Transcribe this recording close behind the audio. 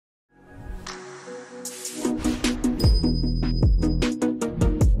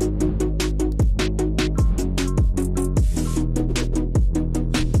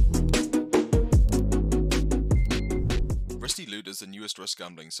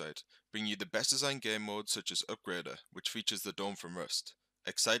gambling site, bringing you the best designed game modes such as Upgrader, which features the Dome from Rust,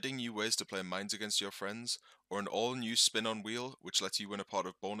 exciting new ways to play Mines against your friends, or an all-new spin on wheel, which lets you win a pot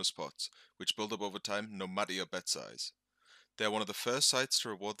of bonus pots, which build up over time no matter your bet size. They are one of the first sites to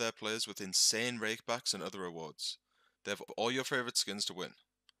reward their players with insane rakebacks and other rewards. They have all your favorite skins to win.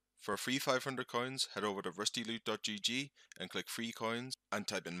 For a free 500 coins, head over to rustyloot.gg and click free coins and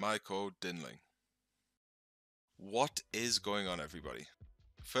type in my code dinling. What is going on, everybody?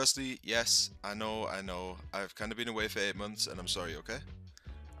 Firstly, yes, I know, I've kind of been away for 8 months and I'm sorry, okay?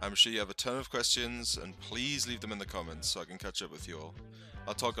 I'm sure you have a ton of questions and please leave them in the comments so I can catch up with you all.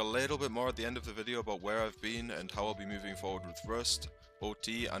 I'll talk a little bit more at the end of the video about where I've been and how I'll be moving forward with Rust,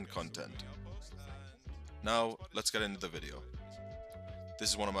 OT and content. Now, let's get into the video. This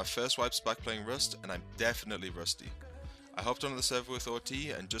is one of my first wipes back playing Rust and I'm definitely rusty. I hopped onto the server with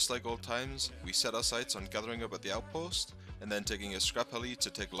OT and just like old times, we set our sights on gathering up at the outpost and then taking a scrap heli to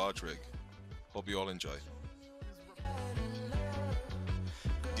take large rig. Hope you all enjoy.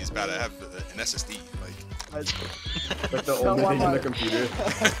 He's bad, I have an SSD, like the only thing in the computer.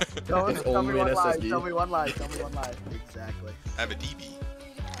 Tell me one lie, tell me one lie. Exactly. I have a DB.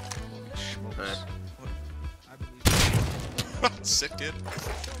 Sick, kid.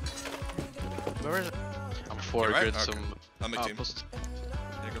 Where is it? I'm forward right? some. I'm a team. Post.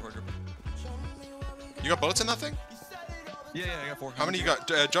 Yeah, go for it. You got bullets in that thing? Yeah, I got 4. How many you got?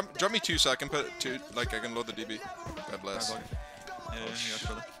 Drop me 2 so I can put 2, like I can load the DB. God bless. Yeah, you got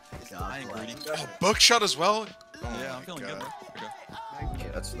brother. I ain't greedy. Oh, buckshot as well? Oh Yeah, I'm feeling good, bro. Okay.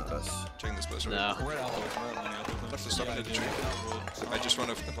 That's not us. Checking this place. No. We're at outpost, we're at landing outpost. Left the stuff into the tree. I just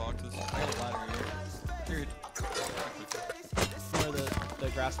want to. The boxes. I got a ladder here. Period. Where the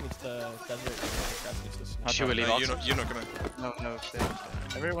grass meets the desert, and the grass meets the snow. Should we leave You're not coming. No, stay.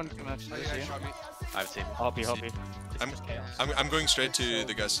 Everyone's gonna stay. I've seen. Help you. I'm going straight to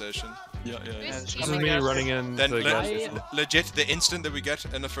the gas station. Yeah. This This is me running in. Then the gas station. legit, the instant that we get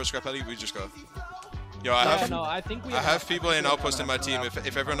in the first scrap heli, we just go. Yo, I have people in outpost in my team.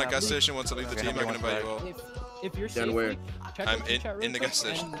 If everyone at gas station wants to leave the team, I can invite you all. If you're Then safe, where? check I'm out the chat real in the quick gas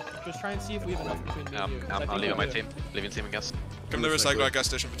station. and just try and see if we have enough between me and you. I'm leaving my team. Leaving team and gas. Come to recycle at gas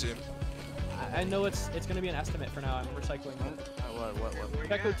station for team. I know it's gonna be an estimate for now. I'm recycling. What?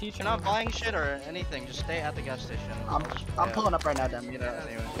 Check OT. You're not buying shit or anything, just stay at the gas station. I'm pulling up right now, Dan.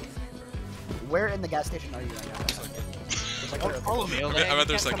 Anyway. Where in the gas station are you right now? Follow me, I'm at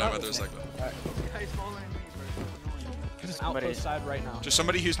the recycler. I'm at the recycler. Outpost side right now. Just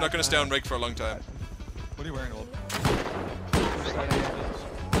somebody who's not going to stay on rig for a long time. What are you wearing, old?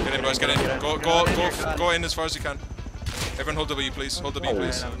 Get in, boys. Get in. Go in as far as you can. Everyone hold W, please. Hold W,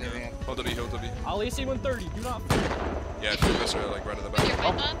 please. Hold W. I'll AC 130. Do not. Yeah, 2 of us are like right at the back. You're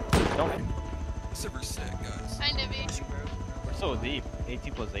right, Don? Super sick, guys. Hi, Nibby. We're so deep.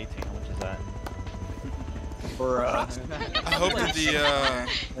 18 plus 18, how much is that? I hope that the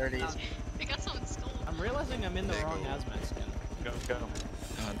 30s. They got someone stolen. I'm realizing I'm in the wrong hazmat skin. Go.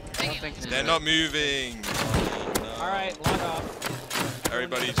 they're not moving. Alright, log off.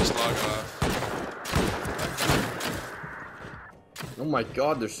 Everybody just log off. Oh my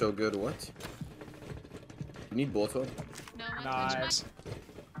god, they're so good. What? You need both of them? No, my Nice.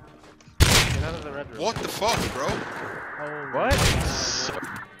 Get out of the red room. What the fuck, bro? Oh, What?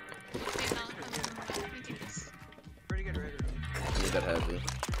 I need that heavy.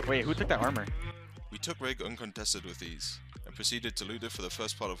 Wait, who took that armor? We took rig uncontested with ease and proceeded to loot it for the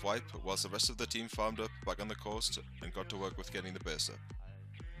first part of wipe, whilst the rest of the team farmed up back on the coast and got to work with getting the base up.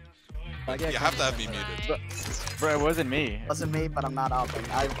 You have to have me muted. Bro, it wasn't me. It wasn't me, but I'm not helping.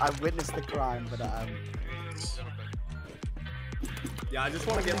 I witnessed the crime, but Yeah, I just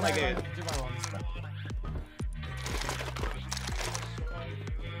want to get like a.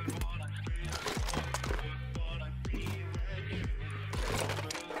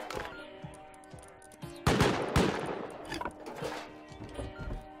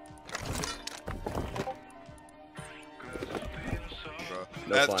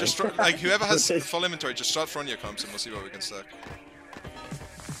 Just like whoever has full inventory, just start throwing your comps and we'll see what we can stack.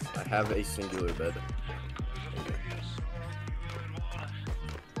 I have a singular bed.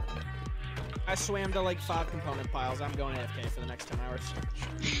 I swam to like 5 component piles. I'm going AFK for the next 10 hours.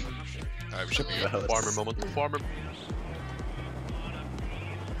 Alright, we should be good. Farmer moment. Farmer.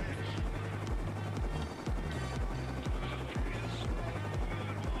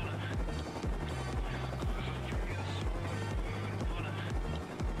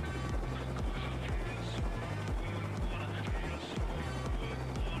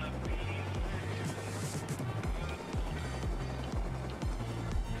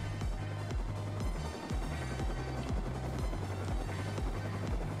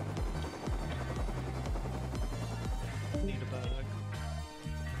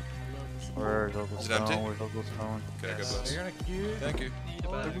 Where's local Is it empty? stone? Where's local stone? Okay, good bless. Thank you.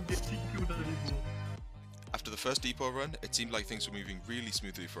 After the first depot run, it seemed like things were moving really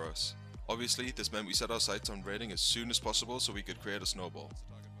smoothly for us. Obviously, this meant we set our sights on raiding as soon as possible so we could create a snowball.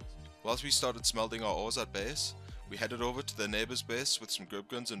 Whilst we started smelting our ores at base, we headed over to the neighbour's base with some grub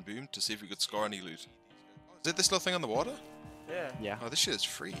guns and boom to see if we could score any loot. Is it this little thing on the water? Yeah. Oh, this shit is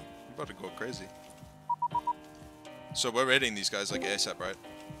free. We're about to go crazy. So we're raiding these guys like ASAP, right?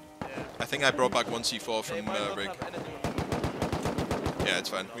 Yeah. I think I brought back one C4 from Rig. Yeah, it's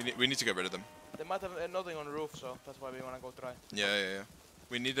fine. We need to get rid of them. They might have nothing on the roof, so that's why we wanna go try. Yeah.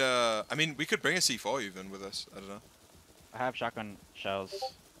 We need I mean, we could bring a C4 even with us. I don't know. I have shotgun shells.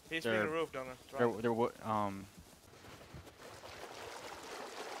 He's They're- being the roof, Donger. They're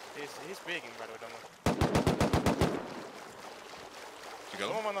He's speaking, by the way, Donger. You got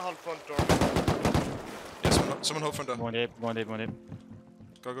him? Someone on the whole front door. Yeah, someone hold front door. Going deep.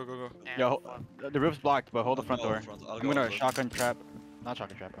 Go. Yo, the roof's blocked, but hold the front I'll go door. in front, I'll I'm go in gonna front. shotgun trap. Not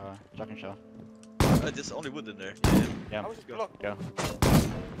shotgun trap. Shotgun shell. There's only wood in there. Yeah. How is it blocked? Go.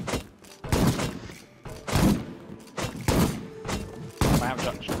 I have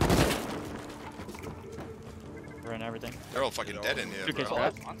shotgun shell. We're in everything. They're all fucking dead in here, Suitcase bro.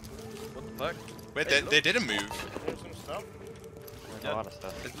 trap. What the fuck? Wait, they didn't move. There's some stuff. There's a lot of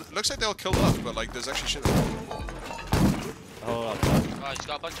stuff. It looks like they all killed off, but like there's actually shit. Hold up. Oh, he's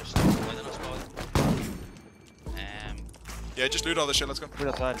got a bunch of stuff. Why they're not spawned. Yeah, just loot all this shit. Let's go. Put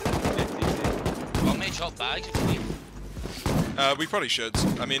it outside. Well, made shot bags if you need. We probably should.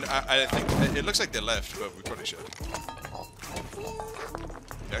 I mean, I think it looks like they left, but we probably should.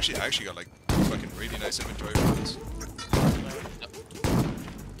 I actually got like fucking really nice inventory for this.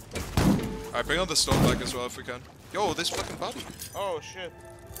 Alright, bring on the stone back as well if we can. Yo, this fucking body. Oh shit.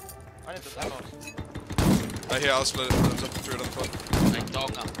 I need the ammo. Right here, I'll split it. I'll jump through it on the front. Right,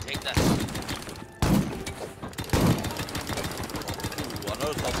 dog now. Take that. Ooh,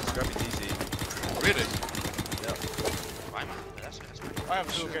 another thousand scrap is easy. Really? Why, man? That's fine. I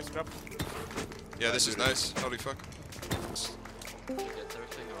have 2 scrap. Yeah, this is nice. Holy fuck. You get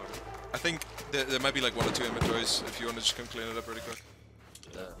everything or... I think there might be like 1 or 2 inventories if you want to just come clean it up really quick.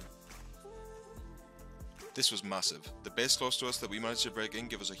 This was massive. The base close to us that we managed to break in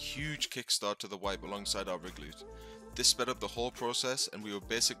gave us a huge kickstart to the wipe alongside our rig loot. This sped up the whole process and we were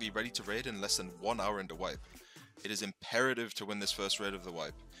basically ready to raid in less than 1 hour into wipe. It is imperative to win this first raid of the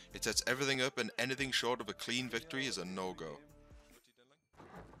wipe. It sets everything up and anything short of a clean victory is a no-go.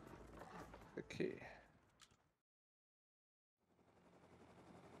 Okay.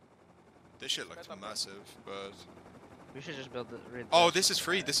 This shit looks massive, but... We should just build the raid. Oh, base. this is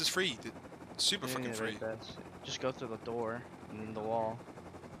free. This is free. Super Yeah, fucking raid free. base. Just go through the door and then the wall.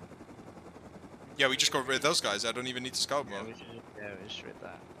 Yeah, we just got rid of those guys. I don't even need to scout more. We should raid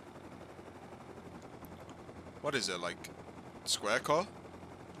that. What is it, like... Square core?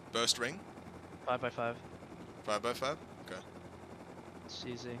 Burst ring? 5x5. 5x5? Okay. It's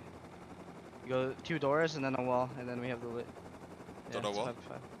easy. You go 2 doors and then a wall, and then we have the lit. Don't know it's wall?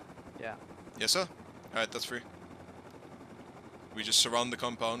 5x5. Yeah. Yes, sir. Alright, that's free. We just surround the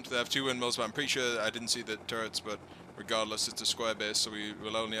compound. They have 2 windmills, but I'm pretty sure I didn't see the turrets, but regardless, it's a square base, so we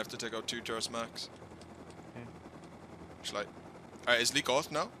will only have to take out 2 turrets max. Okay. Schleich. Alright, is leak off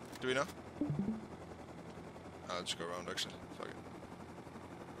now? Do we know? I'll just go around, actually. Fuck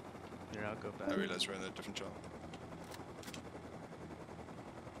it. Here, I'll go back. I realize we're in a different channel.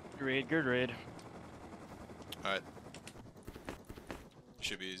 Good raid. Alright.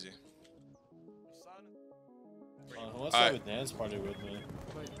 Should be easy. Let's have a dance party with me.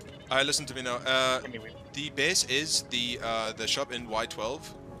 Alright, listen to me now. The base is the shop in Y12.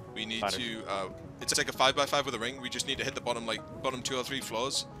 We need to it's like a 5x5 with a ring. We just need to hit the bottom 2 or 3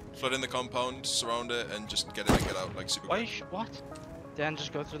 floors, flood in the compound, surround it, and just get in and get out like super quick. What? Dan,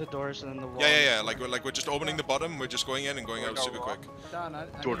 just go through the doors and then the wall. Yeah. Like we're just opening the bottom. We're just going in and going out super quick.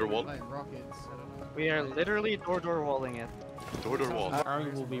 Door wall. We are literally door walling it. Door wall.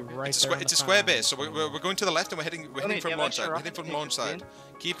 Army will be right It's there. a square base, so we're going to the left and we're hitting Only from have launch extra side. We're hitting from rockets launch in. side.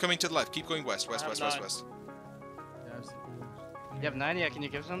 Keep coming to the left. Keep going west. You have 9, yeah, can you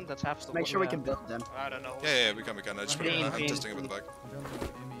give some? That's half the Make sure we have. can build them. I don't know. Yeah, we can. I just I'm Green. testing it with the bag.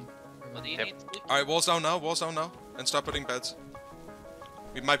 What do you need? Alright, walls down now, and start putting beds.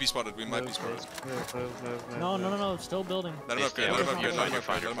 We might be spotted. Move. No, still building. Let him upgrade. Let him upgrade. Let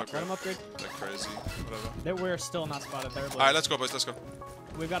him upgrade. Like crazy. Whatever. We're still not spotted. They're Alright, let's go, boys. Let's go.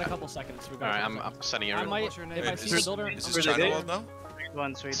 We've got a couple seconds. Alright, I'm sending I a might, if I see the builder, Is this China wall now?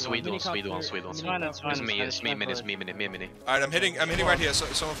 Sweet one. Sweet one. It's fine, it's fine. It's me, mini. Alright, I'm hitting right here. So,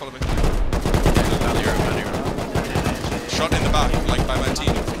 someone follow me. Shot in the back, like by my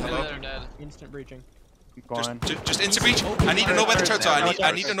team. Hello. They're dead. instant breaching. Just instant breach. I need to know where the turrets are.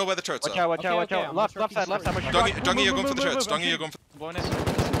 I need to know where the turrets Watch are. out, watch out, watch Okay, out. I'm Left gonna side, left side. Dongy, you're going for the turrets. Dongy, you're going for Hold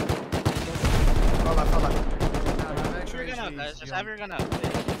up. Have your gun out, guys. Just have your gun out.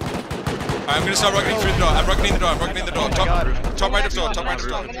 I'm gonna start rocketing through the door. I'm rocketing the door. I'm rocketing the door. Top right of door. Top right of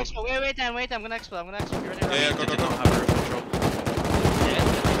door. Wait, Dan, wait, I'm gonna explode. I'm gonna explode. Yeah, go, go, go. Have roof control.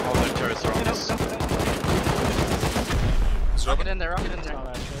 All their turrets are on us. Rocket in there, rocket in there.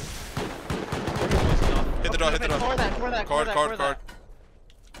 Hit the door, hit the door. Cord.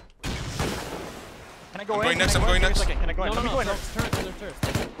 Can I go in? I'm going next, I'm going next. Can I go in? No, Let me go in. turret.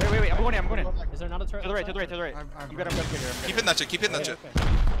 Wait, I'm going in. Is there not a turret? To the right. I'm good here. Keep hitting that shit, keep hitting that shit.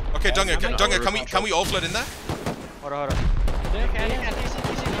 Okay. Okay, Dongy, can we all flood in there? Hold on.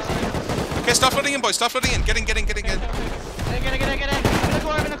 Okay, start flooding in, boys. Start flooding in. Get in. Get in. In the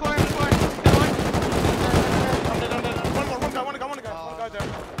core. One guy there.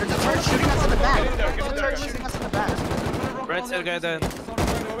 There's a turret shooting us in the back. Get in there, There's a turret get in shooting us in the back. Right side guy then.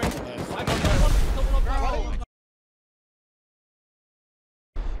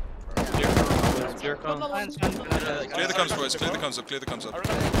 Clear the comms, boys. Clear the comms up.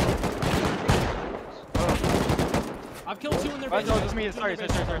 I've killed 2 in their Oh, base. no, it's me. Sorry.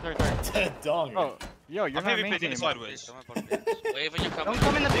 Dong. Oh, yo, you're I'm not heavy main pitting team. sideways. Wait, when you come. Don't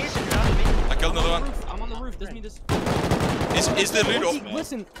come in the base if you're on the base. I killed another one. I'm on the roof. Doesn't mean this. Is the loot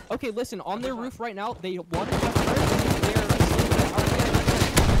Okay, listen. On their roof right now, they want to have turrets.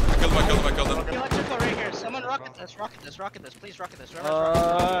 I killed them. Electrical right here. Someone rocket this. Please rocket this.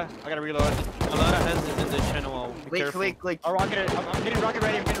 I gotta reload. A lot of heads is in the channel. Be careful. Leak. I'll rocket it. I'm getting rocket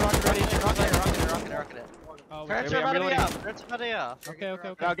ready. Rocket it. Oh, Turrets wait, are I'm about to be reloading. off. Turrets are about to be off. okay.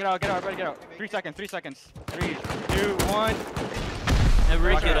 Get out. Everybody get out. 3 seconds. 3, 2, 1. And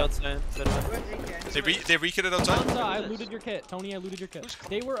re-kit outside. They re-kitted outside? Hamza, I looted your kit. Tony, I looted your kit.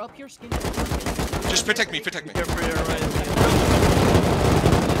 They were up here skinning. Just protect me. Careful, you're right.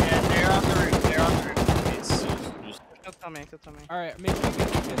 Yeah, they're off the roof. Kill Tommy. Alright, make sure you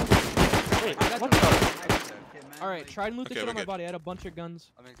get your kit. Wait, I got what the- the? Alright, try and loot the Okay, shit we're on my good. body. I had a bunch of guns.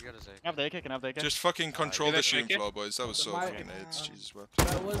 Have the AK. Just fucking control you the guys shooting make it? floor, boys. That was so My- fucking AIDS. Jesus, what?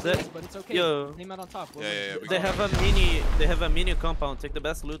 That was That- this, but it's okay. Yo. Came out on top. Yeah, we They got have a mini compound. Take the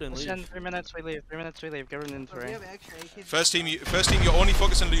best loot and leave. 3 minutes, we leave. Get an inventory. First team, you're only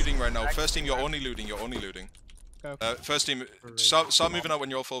focusing on looting right now. First team, you're only looting. Okay. First team, start moving out when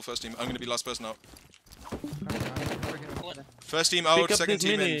you're all full. First team, I'm gonna be last person out. First team out, Pick up second this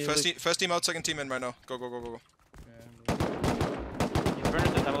team mini, in. First team out, second team in right now. Go.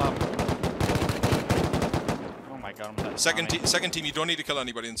 Oh my god, I'm dead. Second team, you don't need to kill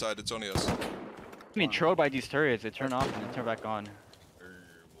anybody inside. It's only us. I'm being trolled by these turrets. They turn off and then turn back on.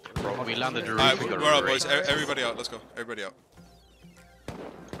 Bro, we landed the roof. Alright, we got we're out, right. boys. Everybody out. Let's go. Everybody out.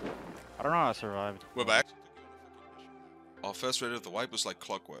 I don't know how I survived. We're back. Our first raid of the wipe was like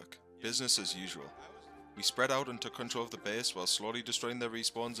clockwork. Business as usual. We spread out and took control of the base while slowly destroying their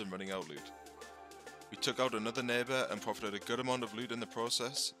respawns and running out loot. We took out another neighbor and profited a good amount of loot in the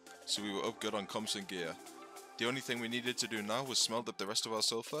process, so we were up good on comps and gear. The only thing we needed to do now was smelt up the rest of our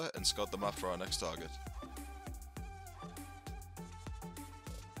sulfur and scout the map for our next target.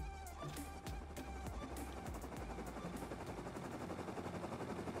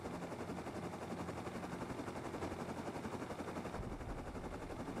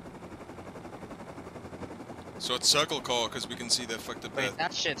 So it's circle core because we can see their fucked up. Wait,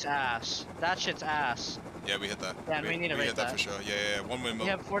 that shit's ass. Yeah, we hit that. Yeah, we need to we rate hit that that. for sure. Yeah. One win We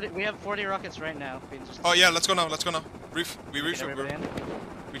have 40 rockets right now. Being just Oh yeah, let's go now. Roof. We roof. Everybody in?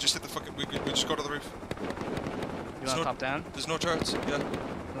 We just hit the fucking. We just go to the roof. You want top down? There's no turrets. Yeah.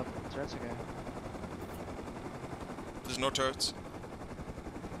 No, turrets, okay. There's no turrets.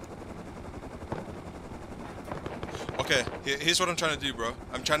 Okay, here's what I'm trying to do, bro.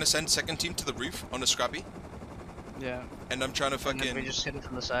 I'm trying to send second team to the roof on a scrappy, Yeah. and I'm trying to And then fucking. we just hit it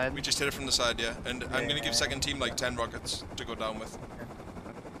from the side. We just hit it from the side, yeah. And I'm gonna give second team like 10 rockets to go down with.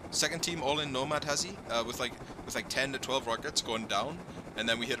 Second team all in Nomad has he, with like 10 to 12 rockets going down, and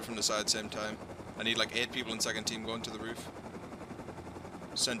then we hit it from the side same time. I need like 8 people in second team going to the roof.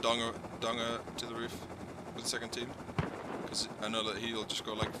 Send Donga to the roof with second team, because I know that he'll just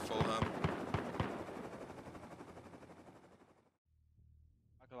go like full ham.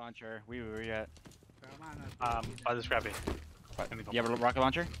 Rocket launcher. We were at. By the scrappy. You have a rocket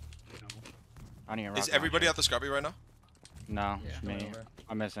launcher? I need a rocket Is everybody at the scrappy right now? No, it's me.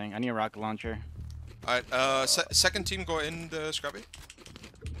 I'm missing. I need a rocket launcher. Alright, second team go in the scrappy.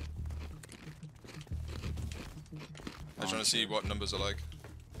 I just want to see what numbers are like.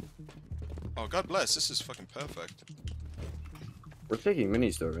 Oh, God bless, this is fucking perfect. We're taking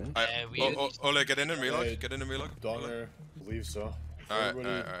minis though, right? Ole, get in and relog. Get in and relog. Donger, believe so.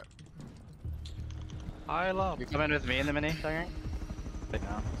 Alright. I love. You coming with me in the mini, Donger? No.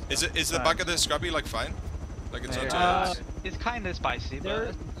 Is the back of the scrubby like fine? Like it's not too It's kind of spicy,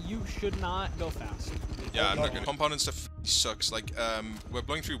 but You should not go fast. yeah, I'm not gonna. Compound and stuff sucks. Like we're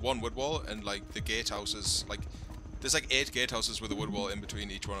blowing through one wood wall and like the gatehouses. Like there's like 8 gatehouses with a wood wall in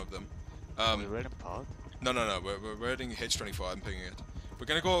between each one of them. we read in pod. No. We're heading H24. I'm pinging it. We're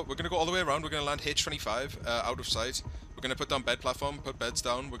gonna go all the way around. We're gonna land H25 out of sight. We're gonna put down bed platform. Put beds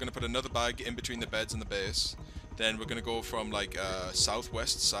down. We're gonna put another bag in between the beds and the base. Then we're gonna go from like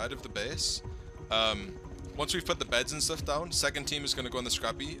southwest side of the base. Once we've put the beds and stuff down, second team is gonna go on the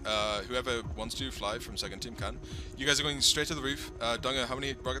scrappy. Whoever wants to fly from second team can. You guys are going straight to the roof. Dunga, how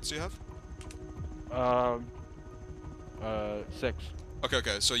many rockets do you have? 6.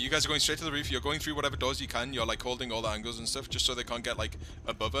 Okay. So you guys are going straight to the roof. You're going through whatever doors you can. You're like holding all the angles and stuff, just so they can't get like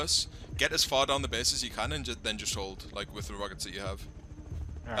above us. Get as far down the base as you can, and then just hold like with the rockets that you have.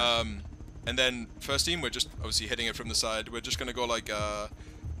 And then first team, we're just obviously hitting it from the side. We're just gonna go like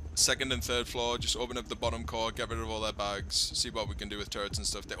second and third floor, just open up the bottom core, get rid of all their bags, see what we can do with turrets and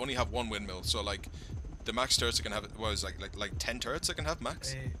stuff. They only have 1 windmill, so like the max turrets they can have, what is like 10 turrets they can have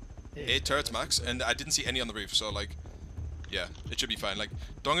max? 8 turrets max, and I didn't see any on the roof, so like yeah, it should be fine. Like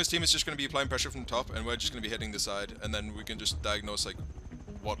Donga's team is just going to be applying pressure from the top, and we're just going to be hitting the side, and then we can just diagnose like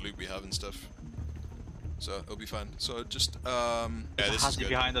what loot we have and stuff. So it'll be fine. So just yeah, this is good.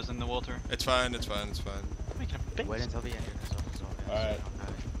 Behind us in the water. It's fine. Wait until the end. Alright.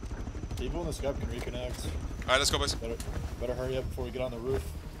 People in the scrub can reconnect. Alright, let's go, boys. Better hurry up before we get on the roof.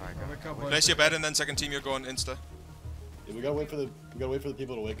 Place your bed, and then second team you're going insta. Yeah, we gotta wait for the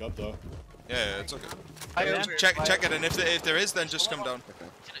people to wake up though. Yeah, it's okay. Check it, and if there is, then just come down.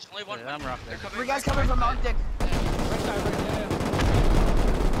 There's only one. I'm rocking. Three guys coming from Mountain Dick.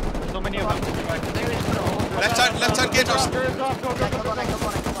 So many of them. Left side gatehouse.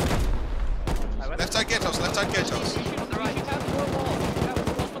 Left side gatehouse.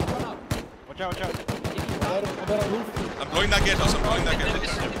 Watch out. I'm blowing that gatehouse.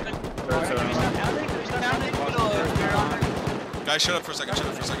 Guys, shut up for a second.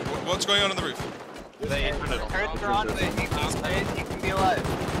 What's going on the roof?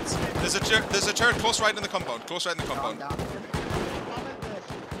 There's a turret close right in the compound.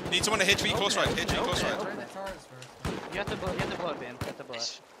 Need someone to HV close right. You have to blow it, man.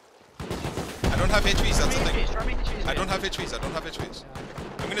 I don't have HVs, that's the thing. I don't have HVs.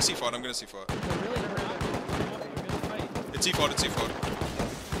 I'm gonna C4 it. It's C4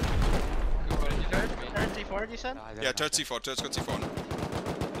 Turret C4, you said? Yeah, turret C4. Turret's got C4 on it.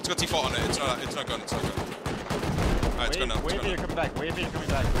 It's got C4 on it. It's not gone. Alright, it's gone now. Wait till you're coming back.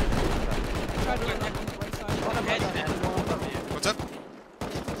 What's up?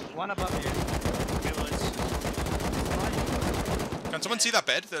 One above you. Can someone see that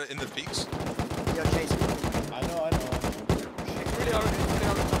bed in the peaks? Yo, Chase. I know.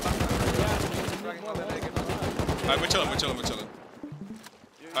 Alright, we're chilling.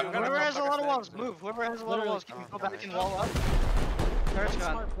 Whoever has a lot of walls, move. Whoever has a lot of walls, can you go back and wall up? Turret's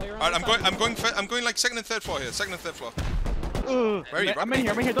gone. Alright, I'm going like second and third floor here. Where are you? I'm in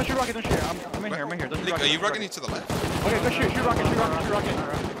here. Don't shoot rocket. I'm in here. Don't shoot rocket. Are you rocking it to the left? Okay, go shoot rocket.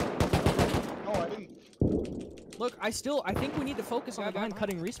 No, I didn't. Look, I think we need to focus on the guy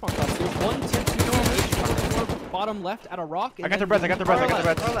cutting respawn costs. There's 1 tier 2 bottom left at a rock. I got their breath. Kill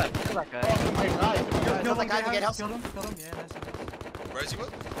that guy to get help. Where is he?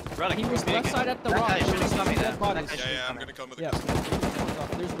 He was left side at the rock. Yeah, I'm gonna kill him with the gun.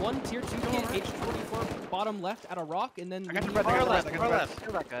 There's 1 tier 2 kid, H24 bottom left at a rock, and then I got their breath.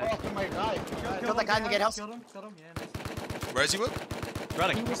 Kill that guy. Kill that guy to get help. Where is he? He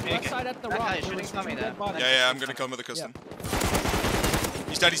was left side at the rock. Yeah, I'm gonna kill him with a custom.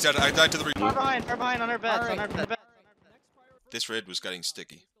 He's dead. I died to the Far behind on our beds. This raid was getting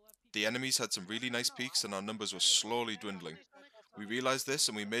sticky. The enemies had some really nice peaks and our numbers were slowly dwindling. We realized this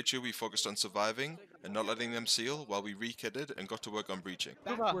and we made sure we focused on surviving and not letting them seal while we re-kitted and got to work on breaching.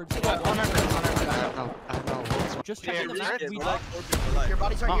 Backwards. Just check the map. Your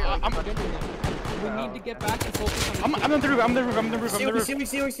body's right here. We need to get back and focus on. I'm on the roof. Ceiling.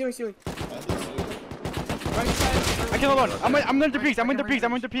 I killed one. I'm in the peaks.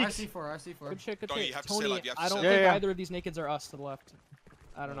 I see four. Good shit. Don't you have to stay Tony, alive, you have to I don't stay think alive. either of these nakeds are us to the left.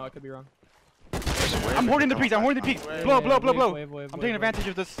 I don't know. I could be wrong. I'm holding the peaks. Blow. Wave, I'm taking advantage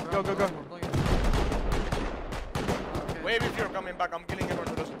of this. Go. Wave if you're coming back. I'm killing everyone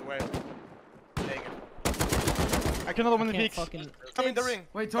who doesn't wave. Dang it. I can another one in the Can't peaks. fucking. Come in the ring.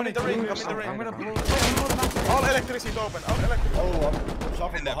 Wait, Come Tony, in the ring. Tony, Come in the ring. I'm gonna blow. All electricity open. All electricity. Oh, I'm shot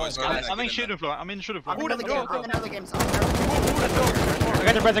from In there, boys, behind. go in there. I'm in shooting floor. I'm in shooting floor. Who the door? I'm in other games. I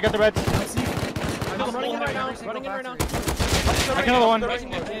got the reds. I got the reds. I'm running in right now. Running in right now. I can another one. Yeah. We just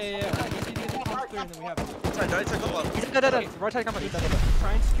need to get the pump clear and then we have it. He's dead. Right side compound. He's dead.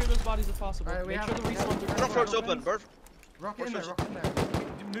 Try and secure those bodies if possible. Alright, we Make have sure the respawns are Rockford's open, Burf. Rock in there, rock in there.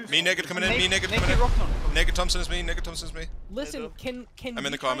 Me naked coming in, me naked coming in. Naked Thompson is me, naked Thompson is me. Listen, can I'm in we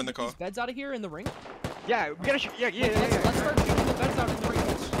the car, try I'm in and the get car. these beds out of here in the ring? Yeah, we gotta shoot. Yeah. Let's start shooting the beds out in the ring. We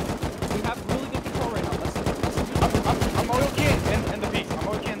have really good control right now. Let's do I'm okay in the peaks. I'm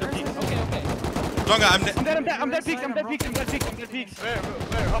okay in the peaks. Okay. Longer, I'm I'm dead peaks. I'm dead peaks. Where?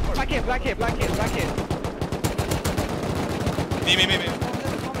 Black hit. me.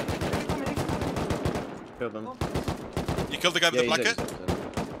 Killed him. You killed the guy with the black kit?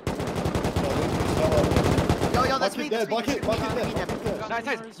 Yo, that's me. Dead, That's me. bucket dead.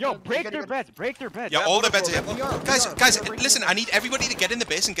 Nice. Yo, break their beds. Yeah, all the beds are here. Guys, listen, I need everybody to get in the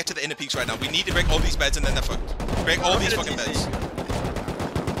base and get to the inner peaks right now. We need to break all these beds and then they're fucked. Break all these fucking beds.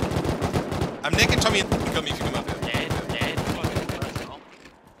 I'm naked, Tommy, and kill me if you come up here.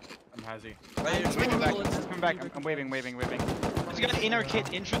 I'm hazy. it. Come back. I'm waving. There's a guy in our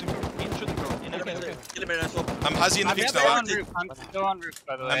kit, intro the girl. I'm hazy in the peaks now. I'm still on roof,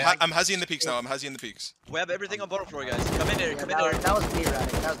 by the way. I'm hazy in the peaks now. We have everything on bottom floor, guys. Come in here. That was me,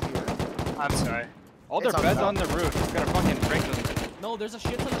 Radek. I'm sorry. All their It's on beds top. on the roof. We gotta fucking break them. No, there's a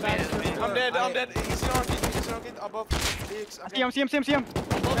shit ton of beds. I'm dead. He's on it. Above. I see him. He's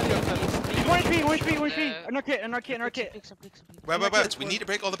 1 HP. In our kit. Where? We need to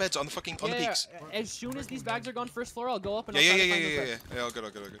break all the beds on the fucking, on the peaks. As soon as these bags are gone first floor, I'll go up and I'll Yeah, try to find those beds. Yeah, all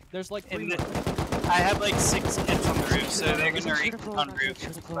good. There's like 3 more. I have like 6 kids on the roof, so they're gonna reach on roof.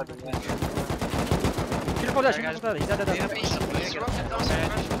 He's dead.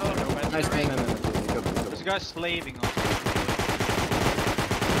 Nice man. There's a guy slaving on.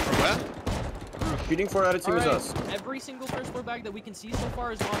 From where? Shooting 4 out of team is us. Every single first floor bag that we can see so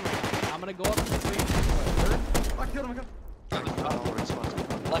far is gone right now. I'm gonna go up to the 3. I killed him.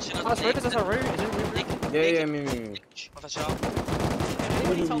 Yeah, me. Can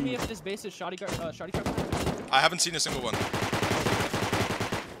anybody tell me if this base is shoddy trap? I haven't seen a single one.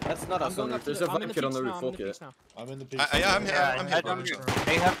 That's not us on the roof. There's a bucket on the roof. Fuck it. I'm in the peaks. Yeah, I'm here.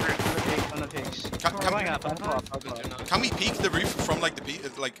 They have roof on the pigs. Can we peek the roof from like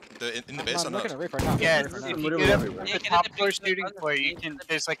the in the base or I'm not? looking at roof right now. Yeah, Literally if you everywhere. get up the top floor shooting floor, you can.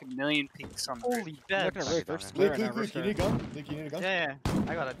 There's like a million peaks on the roof. Holy bed. Looking at roof. They're Luke, square now. Luke, you need a gun? Think you need a gun? Yeah.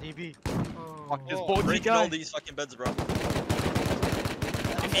 I got a DB. Fuck this Breaking bulky all guy. these fucking beds, bro.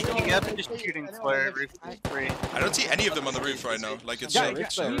 Peeking up the shooting floor, roof is free. I don't see any of them on the roof right now. Like it's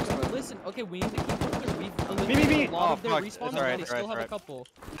Listen, okay, we need to keep them clear. We've eliminated a lot of their respawns, but we still have a couple.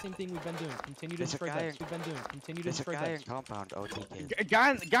 The same thing we've been doing. Continue to destroy beds. Continue to destroy beds. compound,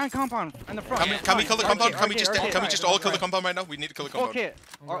 Guy in compound in the front. Can we kill the compound? Can we just all kill the compound right now? We need to kill the compound. Okay.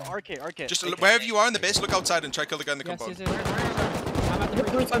 Arcade. Just wherever you are in the base, look outside and try to kill the guy in the compound. I'm at the Hit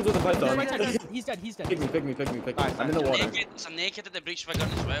 3 times with a python. He's dead. Pick me. I'm in the water. I'm naked at the breach gun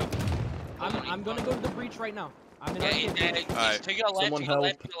as well. I'm gonna go to the breach right now. I'm in Alright. To your left, Someone to your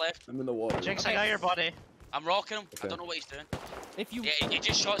help. left. I'm in the water. Jinx, I got your body. I'm rocking him. Okay. I don't know what he's doing. If you Yeah, he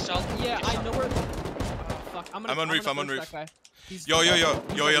just shot Sal. Yeah, I know where. Fuck. I'm on roof, I'm on gonna roof. push that guy. He's- Yo. he's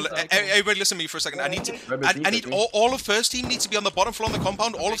like- Everybody listen to me for a second. I need all of first team needs to be on the bottom floor on the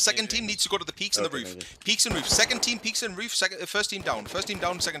compound. All of second team needs to go to the peaks and the roof. Peaks and roof. Second team peaks and roof. First team down. First team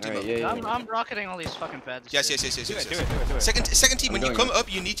down. Second team up. I'm rocketing all these fucking beds. Yes. Do it. Second team, when you going come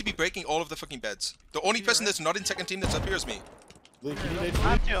up, you need to be breaking all of the fucking beds. The only person that's not in second team that's up here is me. Luke, you need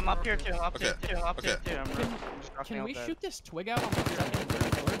I'm up here too. I'm Okay. Can we shoot this twig out on the second and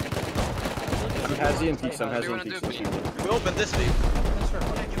third floor? I'm hazy in peaks. We opened this lead. That's fair. I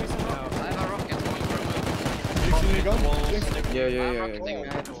have a rocket going for a move. Jinx, you need a gun? Jinx?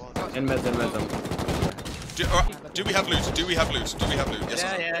 Yeah. And meds. Do we have loot? Do we have loot? Yes or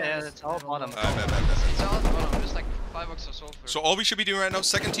no? Yeah, it's all bottom. It's all at the bottom, just like 5 bucks or sulfur. So all we should be doing right now,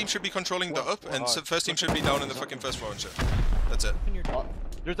 second team should be controlling the up, and first team should be down in the fucking first floor and shit. That's it.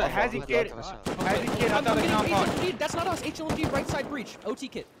 There's a hazy kid. Hazy kid I'm outside the getting compound. HLMG. That's not us. HLMG right side breach. OT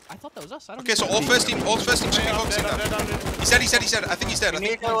kit. I thought that was us. I don't Okay, so know. all first team should be focusing that. He said. I think he's dead. I We need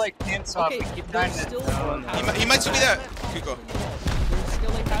think to like dance off and keep trying there's to. still he might still be there. Kuko. There's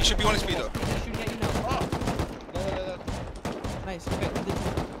still a He should be on his speed up. Shooting at you now. Nice. Okay.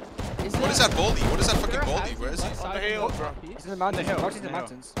 What is that baldy? What is that fucking baldy? Where is he? On the hill, bro. He's in the mountain. He's in the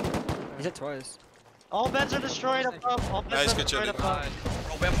mountains. He's hit twice. All beds are destroyed above. All beds Nice, are good destroyed shot. above.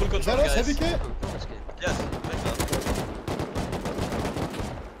 Bro, we have full Is control, that us, guys. heavy kit? Yes.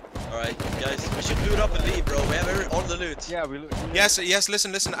 Like, guys, we should loot up and leave, bro. We have all the loot. Yeah, we loot. Yes,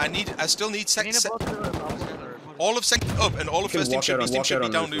 listen. I still need all of second up and all of first team should be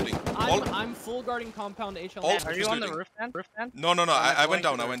down looting. I'm full guarding compound HL. Are you on the roof then? No, I went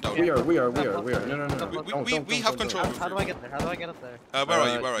down. We are. No. We have control. How do I get there? How do I get up there? Where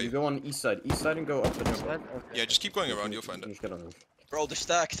are you? You go on east side and go up the jump. Okay. Yeah, just keep going around. You'll find it. Just get on the roof. Bro, they're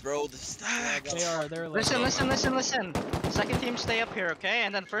stacked, bro. They're stacked. They're Listen. Second team stay up here, okay?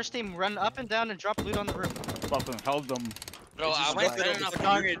 And then first team run up and down and drop loot on the roof. Fucking held them. Bro, I went there and I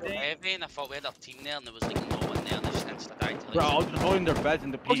thought we had a team there and there was like no one there and they just instantly died. Bro, I was just holding their beds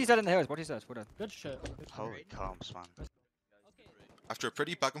in the peak. What he said in the house? Good shit. Holy comps, man. After a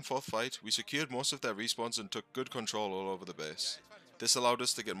pretty back and forth fight, we secured most of their respawns and took good control all over the base. This allowed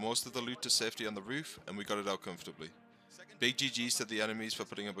us to get most of the loot to safety on the roof, and we got it out comfortably. Big GG's to the enemies for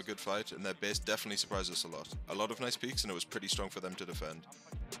putting up a good fight, and their base definitely surprised us a lot. A lot of nice peaks, and it was pretty strong for them to defend.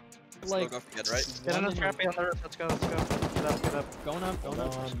 Like, right? Get on the trappy on the roof. Let's go. Get up. Going up.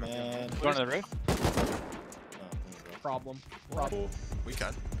 on, man. Going to the roof? Problem. We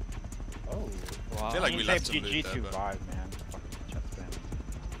can. Oh. Wow. I feel like we left some loot GG there, too but- wide, man. Fucking chest spam.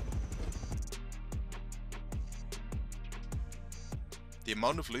 The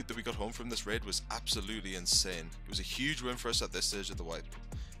amount of loot that we got home from this raid was absolutely insane. It was a huge win for us at this stage of the wipe.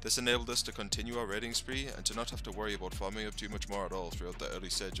 This enabled us to continue our raiding spree and to not have to worry about farming up too much more at all throughout the early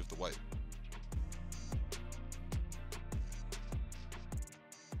stage of the wipe.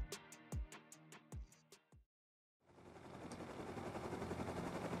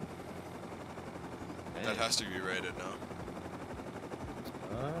 That has to be raided now.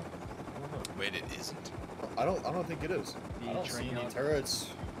 Wait, it isn't. I don't think it is. I don't see any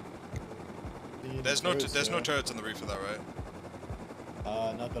turrets. There's no turrets on the roof of that, right?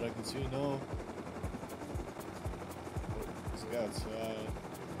 Not that I can see, no. Let's go outside.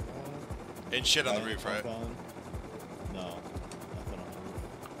 Ain't shit on the roof, right? No, nothing on the roof.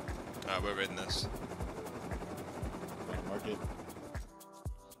 Alright, we're raiding this. Gonna mark it.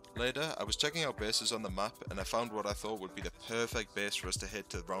 Later, I was checking out bases on the map and I found what I thought would be the perfect base for us to hit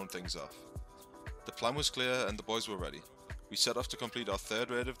to round things off. The plan was clear and the boys were ready. We set off to complete our third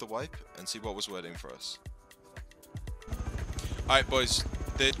raid of the wipe and see what was waiting for us. Alright boys,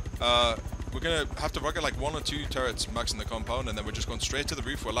 we're gonna have to rocket like 1 or 2 turrets max in the compound and then we're just going straight to the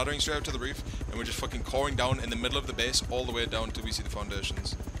roof. We're laddering straight out to the roof and we're just fucking coring down in the middle of the base all the way down until we see the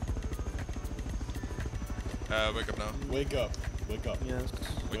foundations. Wake up now. Wake up. Yes.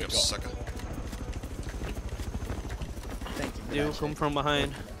 Wake up, sucker. Thank you. Do come from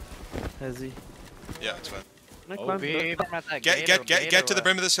behind. Hezzy. Yeah, it's fine. Get to the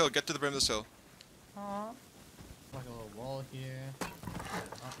brim of this hill. Get to the brim of this hill. Like a little wall here.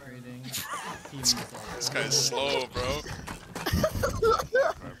 Operating. This guy is slow, bro.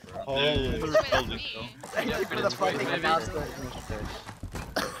 Thank you for the fucking announcement.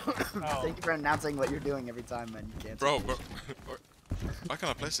 Thank you for announcing what you're doing every time, man. You can't. Bro. Why can't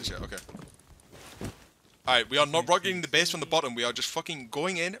I place this yet? Okay. Alright, we are not rocketing the base from the bottom. We are just fucking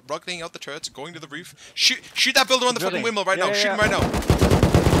going in, rocketing out the turrets, going to the roof. Shoot that builder on the fucking windmill right now. Shoot him right now.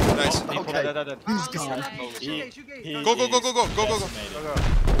 Nice. Okay. He's gone. Go.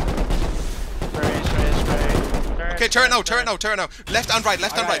 Okay, turret now. Left and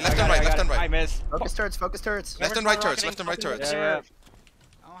right. I miss. Focus turrets. Left and right turrets. Yeah.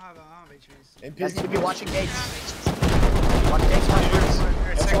 I don't have HVs. Guys need to be watching gates. Watch gates.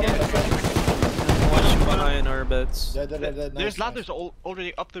 Watching behind our beds. There's ladders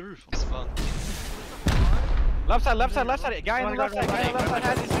already up the roof. It's fun. Left side. Guy on the left side.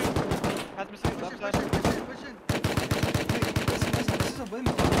 Has his suit. Left side. This is a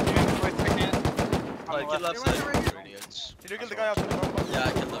windmill. Alright, kill left side. Did you kill the guy out the compound? Yeah,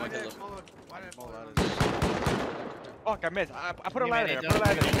 I killed him. Fuck, I missed. I put a ladder there. You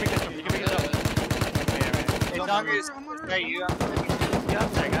can make this up. Hey, Dongers. Hey, you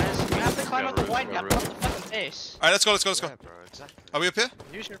up there, guys. You have to climb up the white gap, up the fucking base. Alright, let's go. Yeah, bro, exactly. Are we up here?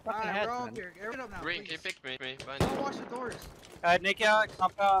 Use your fucking Alright, head, we're all man. up here. Get up now. Green, please. can you pick me? Don't watch the doors. Nikia,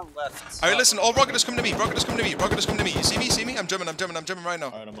 compound left. Alright, listen. All rocketers come to me. You see me? I'm jumping right now.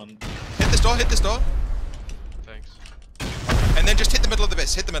 Alright, I'm on. Hit this door. Thanks. And then just hit the middle of the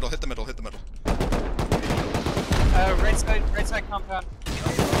base. Hit the middle. Right side compound.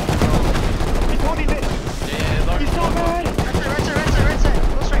 He's holding it. Yeah, He's so bad. Right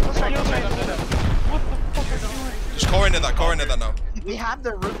side. Go straight. What the fuck are you doing? Just core into that now. We have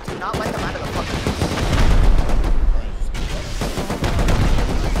the route to not let them out of the fucking.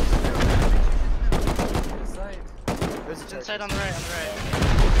 There's a Inside on the right.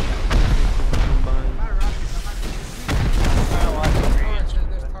 There's cars, so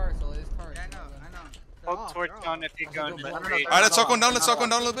there's Smoke torch down if you're going. Alright, let's start going down. Let's start going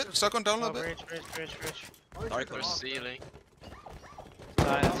down a little bit. Start going down a little bit. Bridge. Dark or ceiling.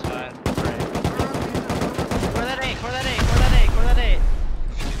 Fine, it's fine. Core that 8, core that 8, core that 8, core that 8.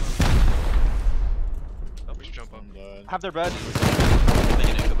 Oh, we should jump up. Have their bed. Make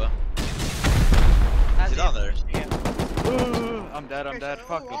an Incuba. Is he down there? Ooh, I'm dead. I'm dead.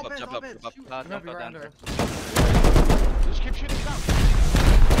 Fuck. Jump up. Jump down. Just keep shooting down.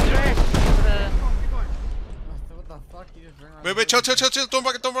 What the fuck? You just ran around. Wait, chill. Don't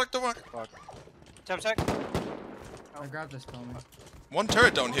rock it. Jump check. I grabbed this, Tommy. One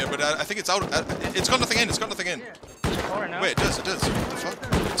turret down here, but I think it's out. It's got nothing in. Wait, it does. What the fuck?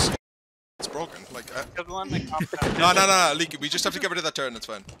 It's broken. Like. Killed one. Like, No. Leak. We just have to get rid of that turret and it's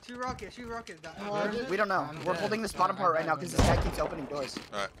fine. Shoot rockets. We don't know. We're holding this bottom part right now because this guy keeps opening doors.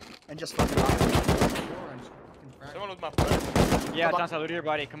 Alright. And just fucking rocking. Someone with my phone. Yeah, John, salute your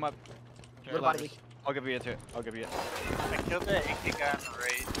body. Come up. Your body. I'll give you it. I killed the AK guy on the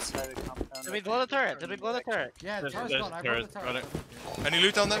right side of the compound. Did we blow the turret? Yeah, Tara's gone. I broke the turret. Any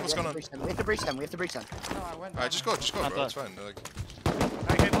loot down there? What's going on? We have to breach them. No, I went. Alright, just go, bro. It's fine. Like,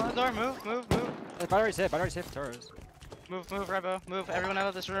 Alright, blow the door. Move. Battery's safe. Turrets. Move, Rebo. Move everyone out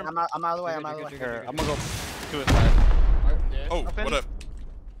of this room. I'm out of the way. Here, I'm gonna go to it side. oh, Open. what up?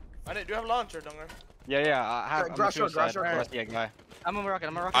 I didn't. Do you have a launcher, Donger? Yeah. I have. Garage door. Yeah, guy. I'm a rocket.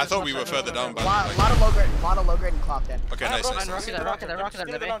 I thought we were further down, but. Lot of low grade and clocked in. Okay, nice. Rocket there, Steal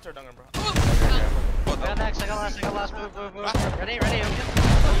the baby. launcher, Donger, bro. I got next, I got last. Move. Ready,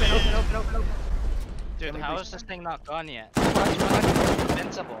 open. Dude, how is this thing not gone yet?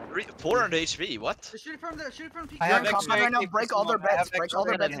 Invincible. 400 HP, what? Shoot from peak. You're in compound right now. Break all their beds. They're all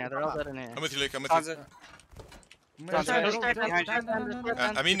dead in here. I'm with you, Luke. I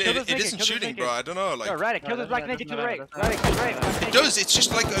mean, it isn't shooting, bro. I don't know. Like. Yo, Radic, kill this black naked to the right. Radic, to the right. It does. It's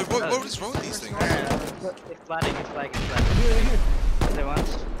just like what is wrong with these things? It's flagging. They want.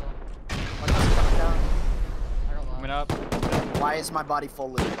 Coming up. Why is my body full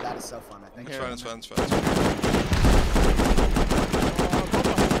loot? That is so fun. I think. It's fine.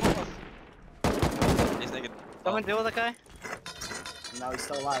 He's naked. Someone deal with that guy? No, he's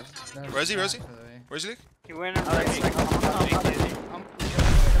still alive. Where is he? Where's he, Luke? He went in. Trying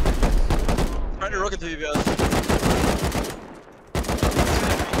to rocket to you guys.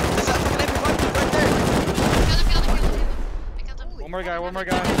 One more guy. I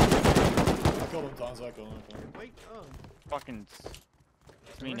killed him, Tons. I killed him. Wait. Oh. Fucking.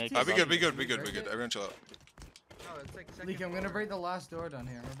 It's me naked. Be good. Everyone chill out. No, it's like second. Leak, I'm gonna break the last door down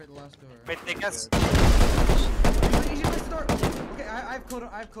here. Wait, take us. You should place the door. Okay, I've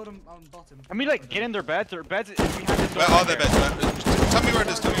code him on bottom. I mean, like, get in their beds. Their beds. We have this door. Where are their beds? Tell me where it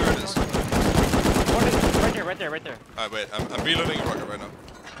is. One is right there. Alright, wait. I'm reloading a rocket right now.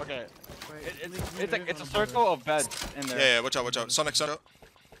 Okay. It's a circle of beds in there. Yeah. Watch out. Sonic.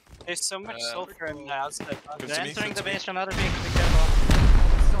 There's so much sulfur in the outside. They're entering the base from other peaks. Be careful.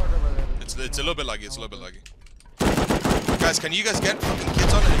 It's a little bit laggy. Guys, can you guys get fucking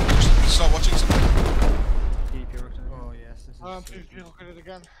kids on it and just start watching something? Oh yes, this is. Please look at it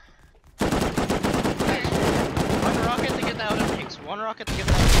again. One rocket to get the outer peaks. I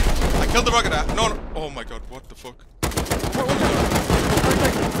killed the rocket. No. Oh my god, what the fuck?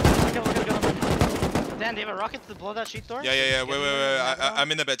 Dan, do you have a rocket to blow that sheet door? Yeah. Wait. I'm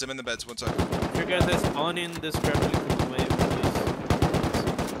in the beds. 1 second. You guys are spawning this grappling hook wave, please.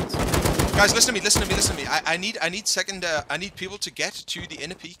 Guys, listen to me. I need people to get to the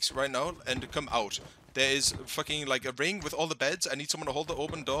inner peaks right now and to come out. There is fucking like a ring with all the beds. I need someone to hold the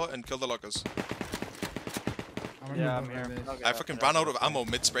open door and kill the lockers. Yeah, I'm here. I fucking ran out of ammo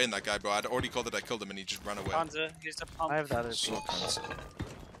mid-spraying that guy, bro. I'd already called that I killed him and he just ran away. Hansa, here's the pump. I have the other So cancel.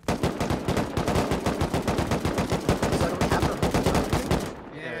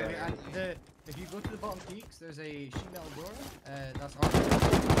 Yeah, and if you go to the bottom peaks, there's a sheet metal door. That's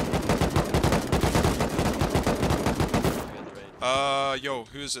Yo,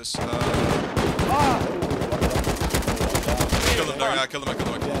 who is this? Kill him, no, yeah, kill him.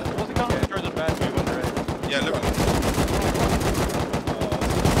 Yeah, literally.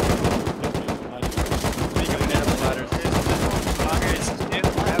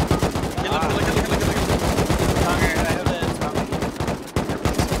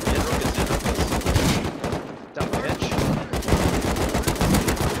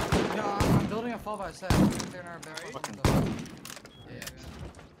 I'm building a 4x7. They're in our back. Yeah.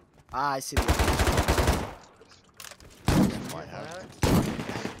 Ah, I see the.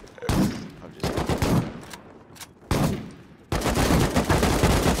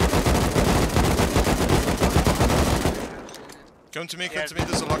 Come to me, there's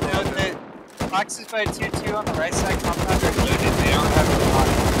a locker around here. Boxes by 2-2 on the right side compound are looted. They don't have the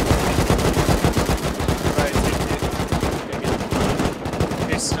bottom. Right, 2-2.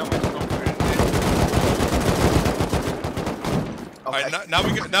 There's so much comfort in it. Alright, now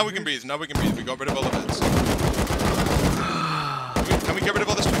we can breathe. Now we can breathe. We got rid of all the beds. Can we get rid of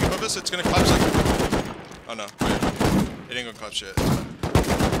all this twig above us? It's gonna collapse like. Oh no. It ain't gonna collapse shit.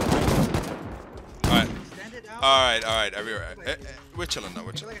 Alright. Alright, everywhere. We're chilling now,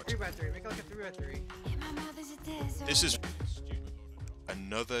 we're chilling. Make like a 3x3. Make like a 3x3. This is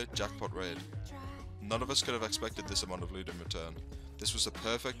another jackpot raid. None of us could have expected this amount of loot in return. This was a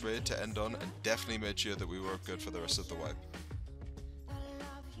perfect raid to end on and definitely made sure that we were good for the rest of the wipe.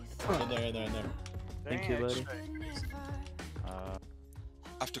 In there. Thank you, buddy.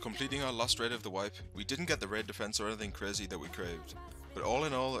 After completing our last raid of the wipe, we didn't get the raid defense or anything crazy that we craved. But all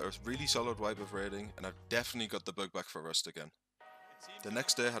in all, a really solid wipe of raiding, and I've definitely got the bug back for Rust again. The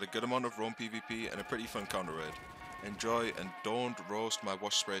next day had a good amount of roam PvP and a pretty fun counter raid. Enjoy and don't roast my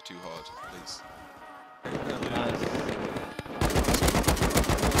wash spray too hard, please.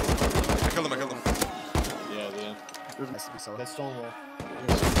 I killed him. Yeah. That's Stonewall.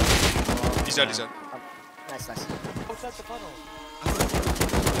 He's dead. Nice. Outside the funnel.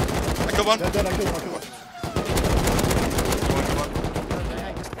 I killed one. Dead, I killed one.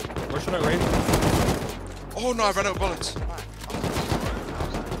 Where should I raid? Oh no, I ran out of bullets.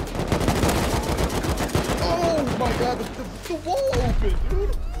 Oh my god, the wall opened,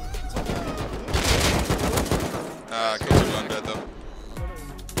 dude! I killed him, I'm dead though.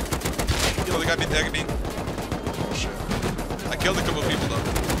 Kill the guy behind me. Oh shit. I killed a couple of people though.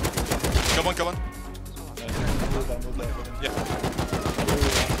 Come on. Yeah.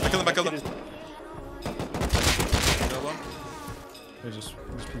 I killed him. Kill one. There's just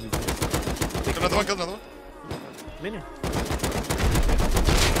PvP. Kill another one. Minion.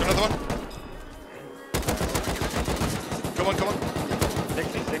 Kill another one. Come on.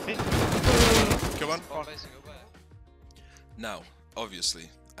 60. Come on. Now, obviously,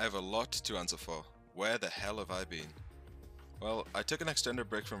 I have a lot to answer for. Where the hell have I been? Well, I took an extended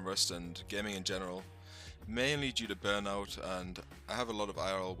break from Rust and gaming in general, mainly due to burnout, and I have a lot of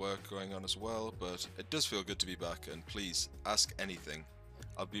IRL work going on as well, but it does feel good to be back, and please, ask anything.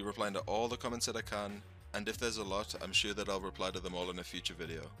 I'll be replying to all the comments that I can, and if there's a lot, I'm sure that I'll reply to them all in a future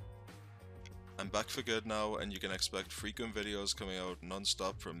video. I'm back for good now, and you can expect frequent videos coming out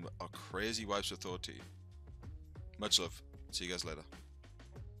non-stop from our crazy wipes with OT. Much love. See you guys later.